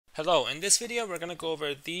Hello, in this video we're going to go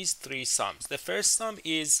over these three sums. The first sum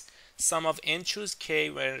is sum of n choose k,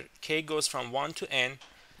 where k goes from 1 to n.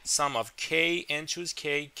 Sum of k n choose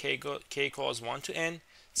k, k equals 1 to n.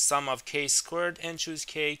 Sum of k squared n choose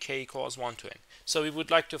k, k equals 1 to n. So we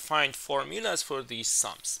would like to find formulas for these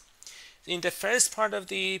sums. In the first part of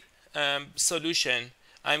the solution,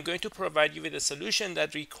 I'm going to provide you with a solution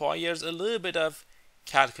that requires a little bit of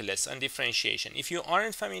calculus and differentiation. If you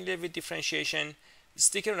aren't familiar with differentiation,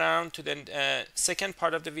 stick around to the second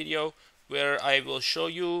part of the video where I will show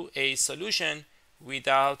you a solution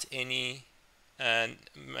without any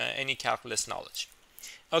calculus knowledge.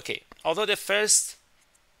 Okay, although the first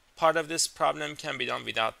part of this problem can be done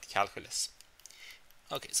without calculus.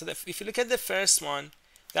 Okay, so if you look at the first one,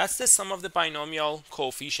 that's the sum of the binomial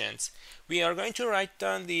coefficients. We are going to write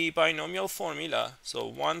down the binomial formula. So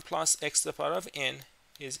 1 plus x to the power of n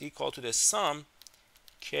is equal to the sum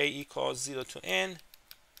k equals 0 to n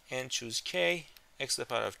choose k, x to the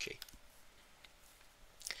power of k.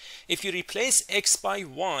 If you replace x by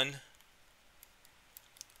 1,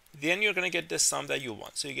 then you're going to get the sum that you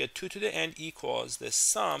want. So you get 2 to the n equals the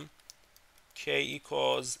sum k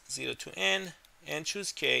equals 0 to n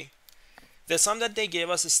choose k. The sum that they gave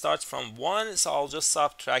us starts from 1, so I'll just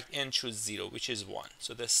subtract n choose 0, which is 1.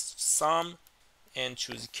 So the sum n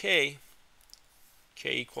choose k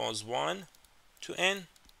equals 1 to n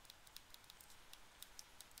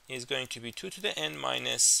is going to be 2 to the n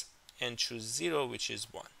minus n choose 0, which is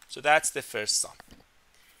 1. So that's the first sum.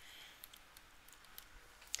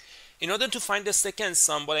 In order to find the second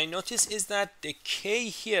sum, what I notice is that the k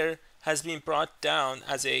here has been brought down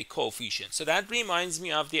as a coefficient. So that reminds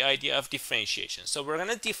me of the idea of differentiation. So we're going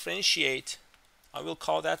to differentiate, I will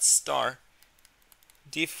call that star,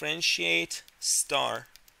 differentiate star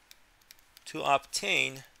to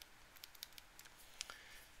obtain.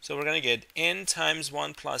 So we're going to get n times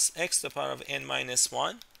 1 plus x to the power of n minus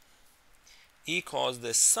 1 equals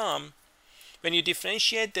the sum. When you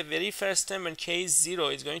differentiate the very first term, when k is 0,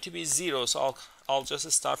 it's going to be 0. So I'll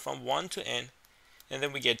just start from 1 to n. And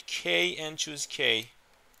then we get k n choose k,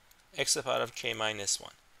 x to the power of k minus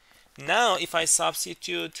 1. Now if I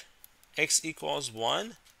substitute x equals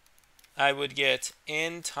 1, I would get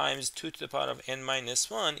n times 2 to the power of n minus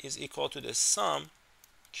 1 is equal to the sum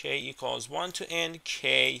k equals 1 to n,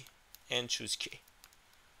 k n choose k.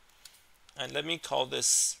 And let me call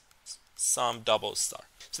this sum double star.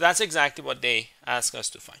 So that's exactly what they ask us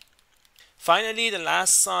to find. Finally, the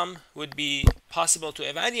last sum would be possible to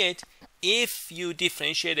evaluate if you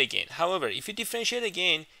differentiate again. However, if you differentiate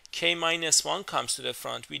again, k minus 1 comes to the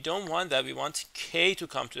front. We don't want that. We want k to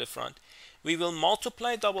come to the front. We will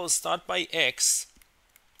multiply double start by x,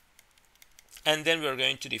 and then we're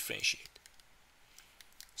going to differentiate.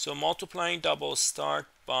 So multiplying double start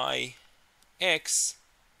by x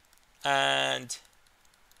and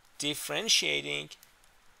differentiating,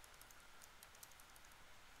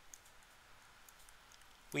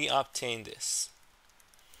 we obtain this.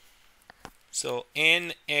 So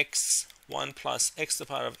nx 1 plus x to the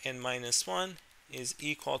power of n minus 1 is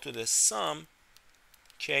equal to the sum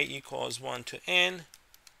k equals 1 to n,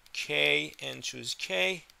 k n choose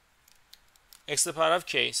k, x to the power of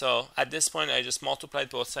k. So at this point I just multiplied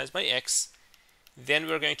both sides by x. Then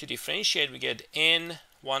we're going to differentiate. We get n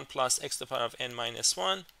 1 plus x to the power of n minus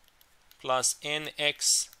 1 plus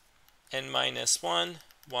nx n minus 1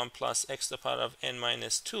 1 plus x to the power of n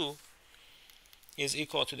minus 2 is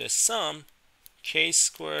equal to the sum k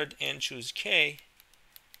squared n choose k,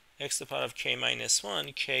 x to the power of k minus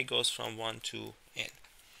 1, k goes from 1 to n.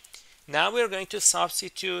 Now we're going to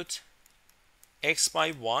substitute x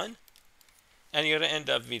by 1, and you're going to end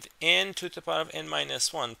up with n 2 to the power of n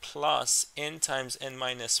minus 1 plus n times n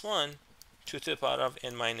minus 1 2 to the power of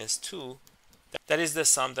n minus 2. That is the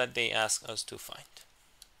sum that they ask us to find.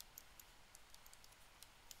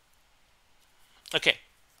 Okay,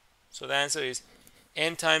 so the answer is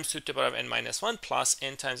n times 2 to the power of n minus 1 plus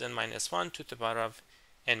n times n minus 1 2 to the power of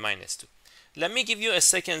n minus 2. Let me give you a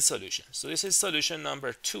second solution. So this is solution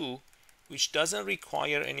number 2, which doesn't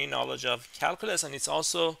require any knowledge of calculus, and it's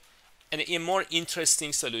also a more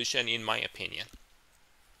interesting solution in my opinion.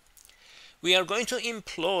 We are going to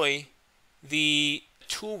employ the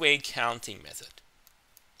two-way counting method.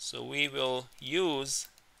 So we will use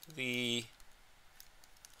the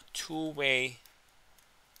two-way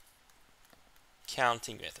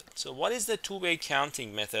counting method. So what is the two-way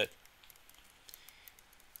counting method?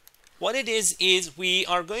 What it is we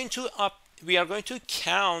are going to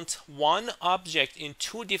count one object in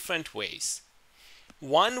two different ways.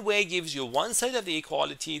 One way gives you one side of the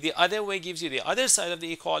equality, the other way gives you the other side of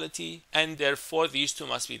the equality, and therefore these two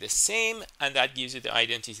must be the same, and that gives you the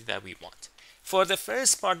identity that we want. For the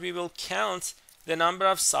first part, we will count the number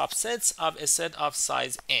of subsets of a set of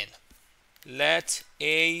size n. Let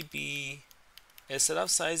A be a set of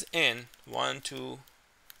size n, 1, 2,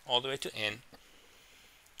 all the way to n.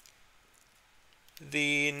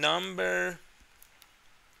 The number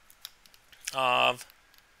of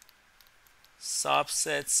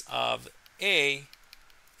subsets of A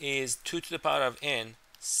is 2 to the power of n,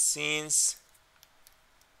 since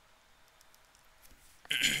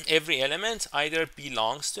every element either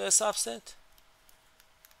belongs to a subset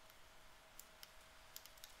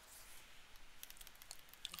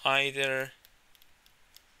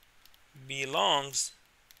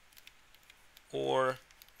or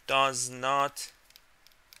does not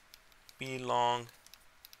belong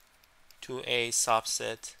to a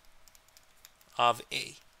subset of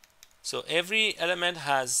A. So every element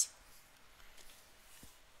has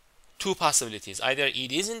two possibilities. Either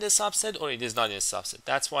it is in the subset or it is not in the subset.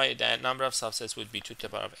 That's why the number of subsets would be 2 to the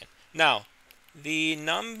power of n. Now, the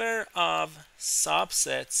number of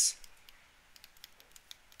subsets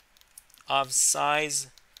of size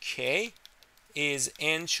k is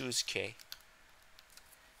n choose k.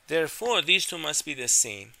 Therefore, these two must be the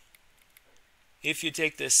same. If you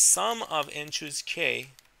take the sum of n choose k,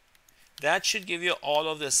 that should give you all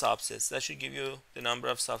of the subsets. That should give you the number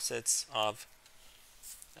of subsets of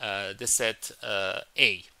the set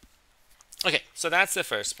A. Okay, so that's the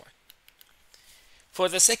first part. For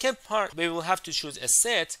the second part, we will have to choose a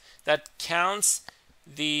set that counts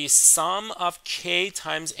the sum of k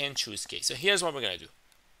times n choose k. So here's what we're going to do.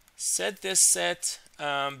 Set this set,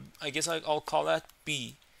 I guess I'll call that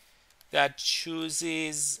B, that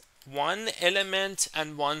chooses one element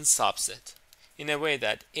and one subset, in a way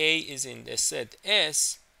that A is in the set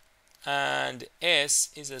S and S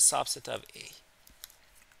is a subset of A.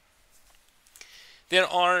 There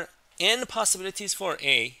are n possibilities for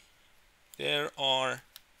A. There are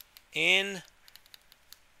n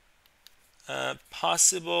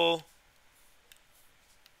possible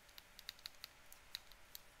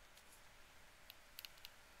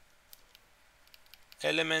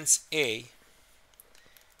elements A.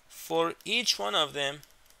 For each one of them,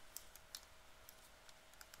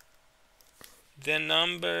 the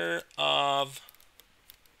number of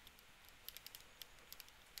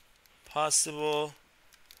possible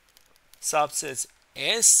subsets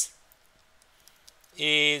S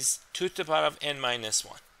is 2 to the power of n minus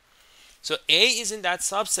 1. So A is in that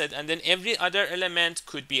subset, and then every other element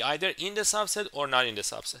could be either in the subset or not in the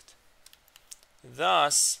subset.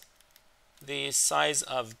 Thus, the size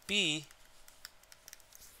of B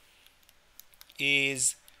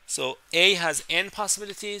is, so A has n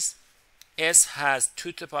possibilities, S has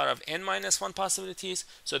 2 to the power of n minus 1 possibilities,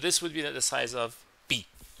 so this would be the size of B.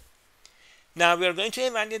 Now we are going to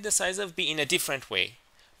evaluate the size of B in a different way,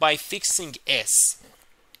 by fixing S.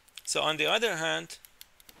 So on the other hand,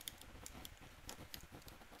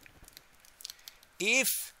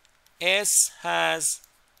 if S has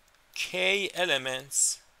k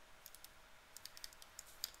elements,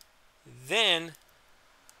 then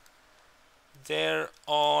there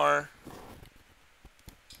are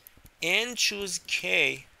n choose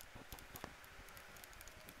k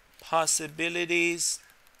possibilities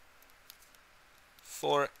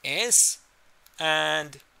for S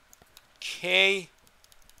and k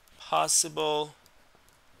possible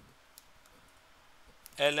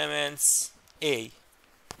elements A.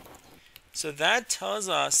 So that tells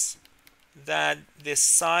us that the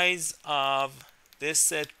size of this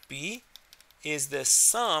set B is the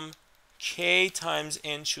sum k times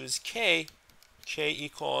n choose k, k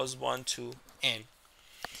equals 1 to n.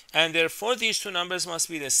 And therefore these two numbers must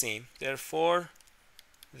be the same. Therefore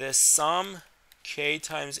the sum k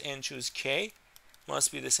times n choose k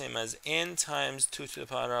must be the same as n times 2 to the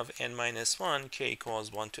power of n minus 1, k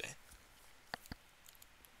equals 1 to n.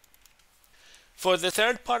 For the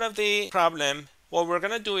third part of the problem, what we're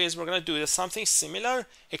going to do is we're going to do something similar,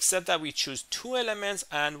 except that we choose two elements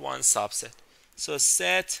and one subset. So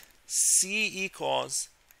set C equals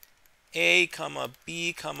A,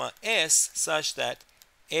 B, S, such that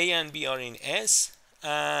A and B are in S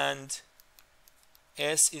and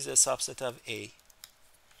S is a subset of A.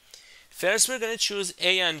 First, we're going to choose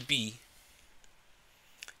A and B.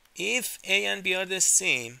 If A and B are the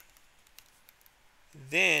same,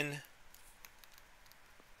 then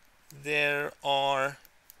there are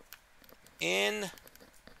n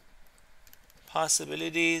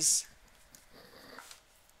possibilities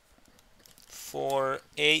for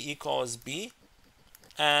A equals B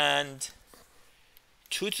and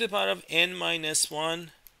 2 to the power of n minus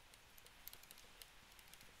 1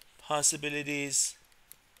 possibilities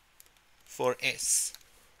for S.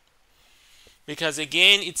 Because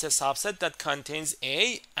again, it's a subset that contains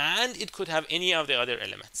A and it could have any of the other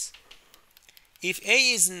elements. If A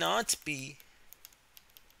is not B,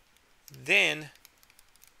 then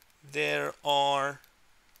there are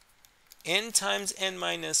n times n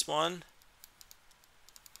minus 1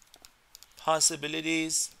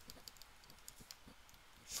 possibilities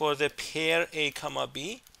for the pair A comma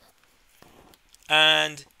B,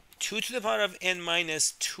 and 2 to the power of n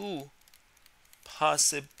minus 2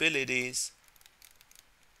 possibilities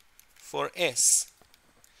for S.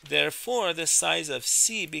 Therefore, the size of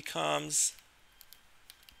C becomes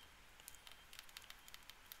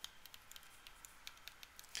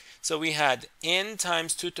so we had n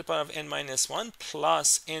times 2 to the power of n minus 1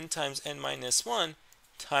 plus n times n minus 1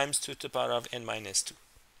 times 2 to the power of n minus 2.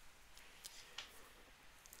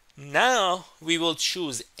 Now we will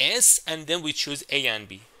choose S and then we choose A and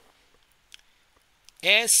B.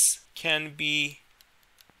 S can be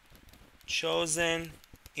chosen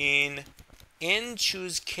in n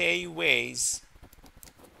choose k ways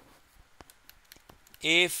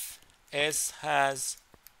if S has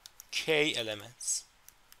k elements.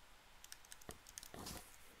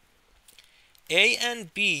 A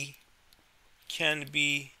and B can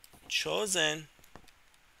be chosen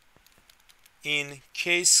in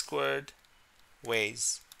k squared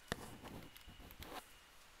ways.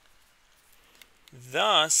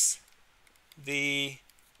 Thus, the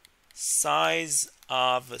size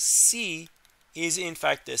of C is in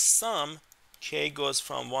fact the sum. K goes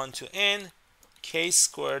from 1 to n, k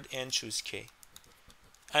squared n choose k.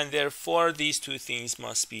 And therefore, these two things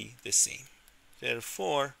must be the same.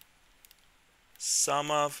 Therefore,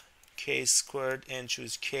 sum of k squared n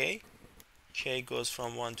choose k, k goes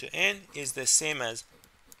from 1 to n, is the same as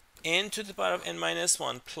n to the power of n minus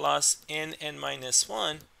 1 plus n minus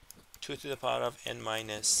 1 2 to the power of n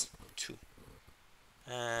minus 2.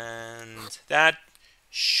 And that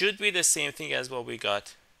should be the same thing as what we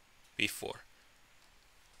got before.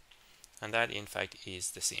 And that in fact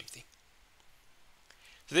is the same thing.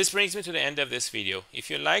 So this brings me to the end of this video. If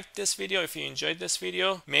you liked this video, if you enjoyed this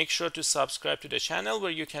video, make sure to subscribe to the channel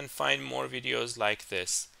where you can find more videos like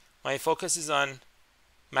this. My focus is on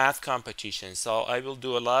math competitions, so I will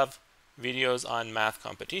do a lot of videos on math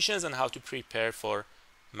competitions and how to prepare for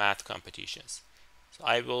math competitions. So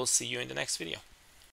I will see you in the next video.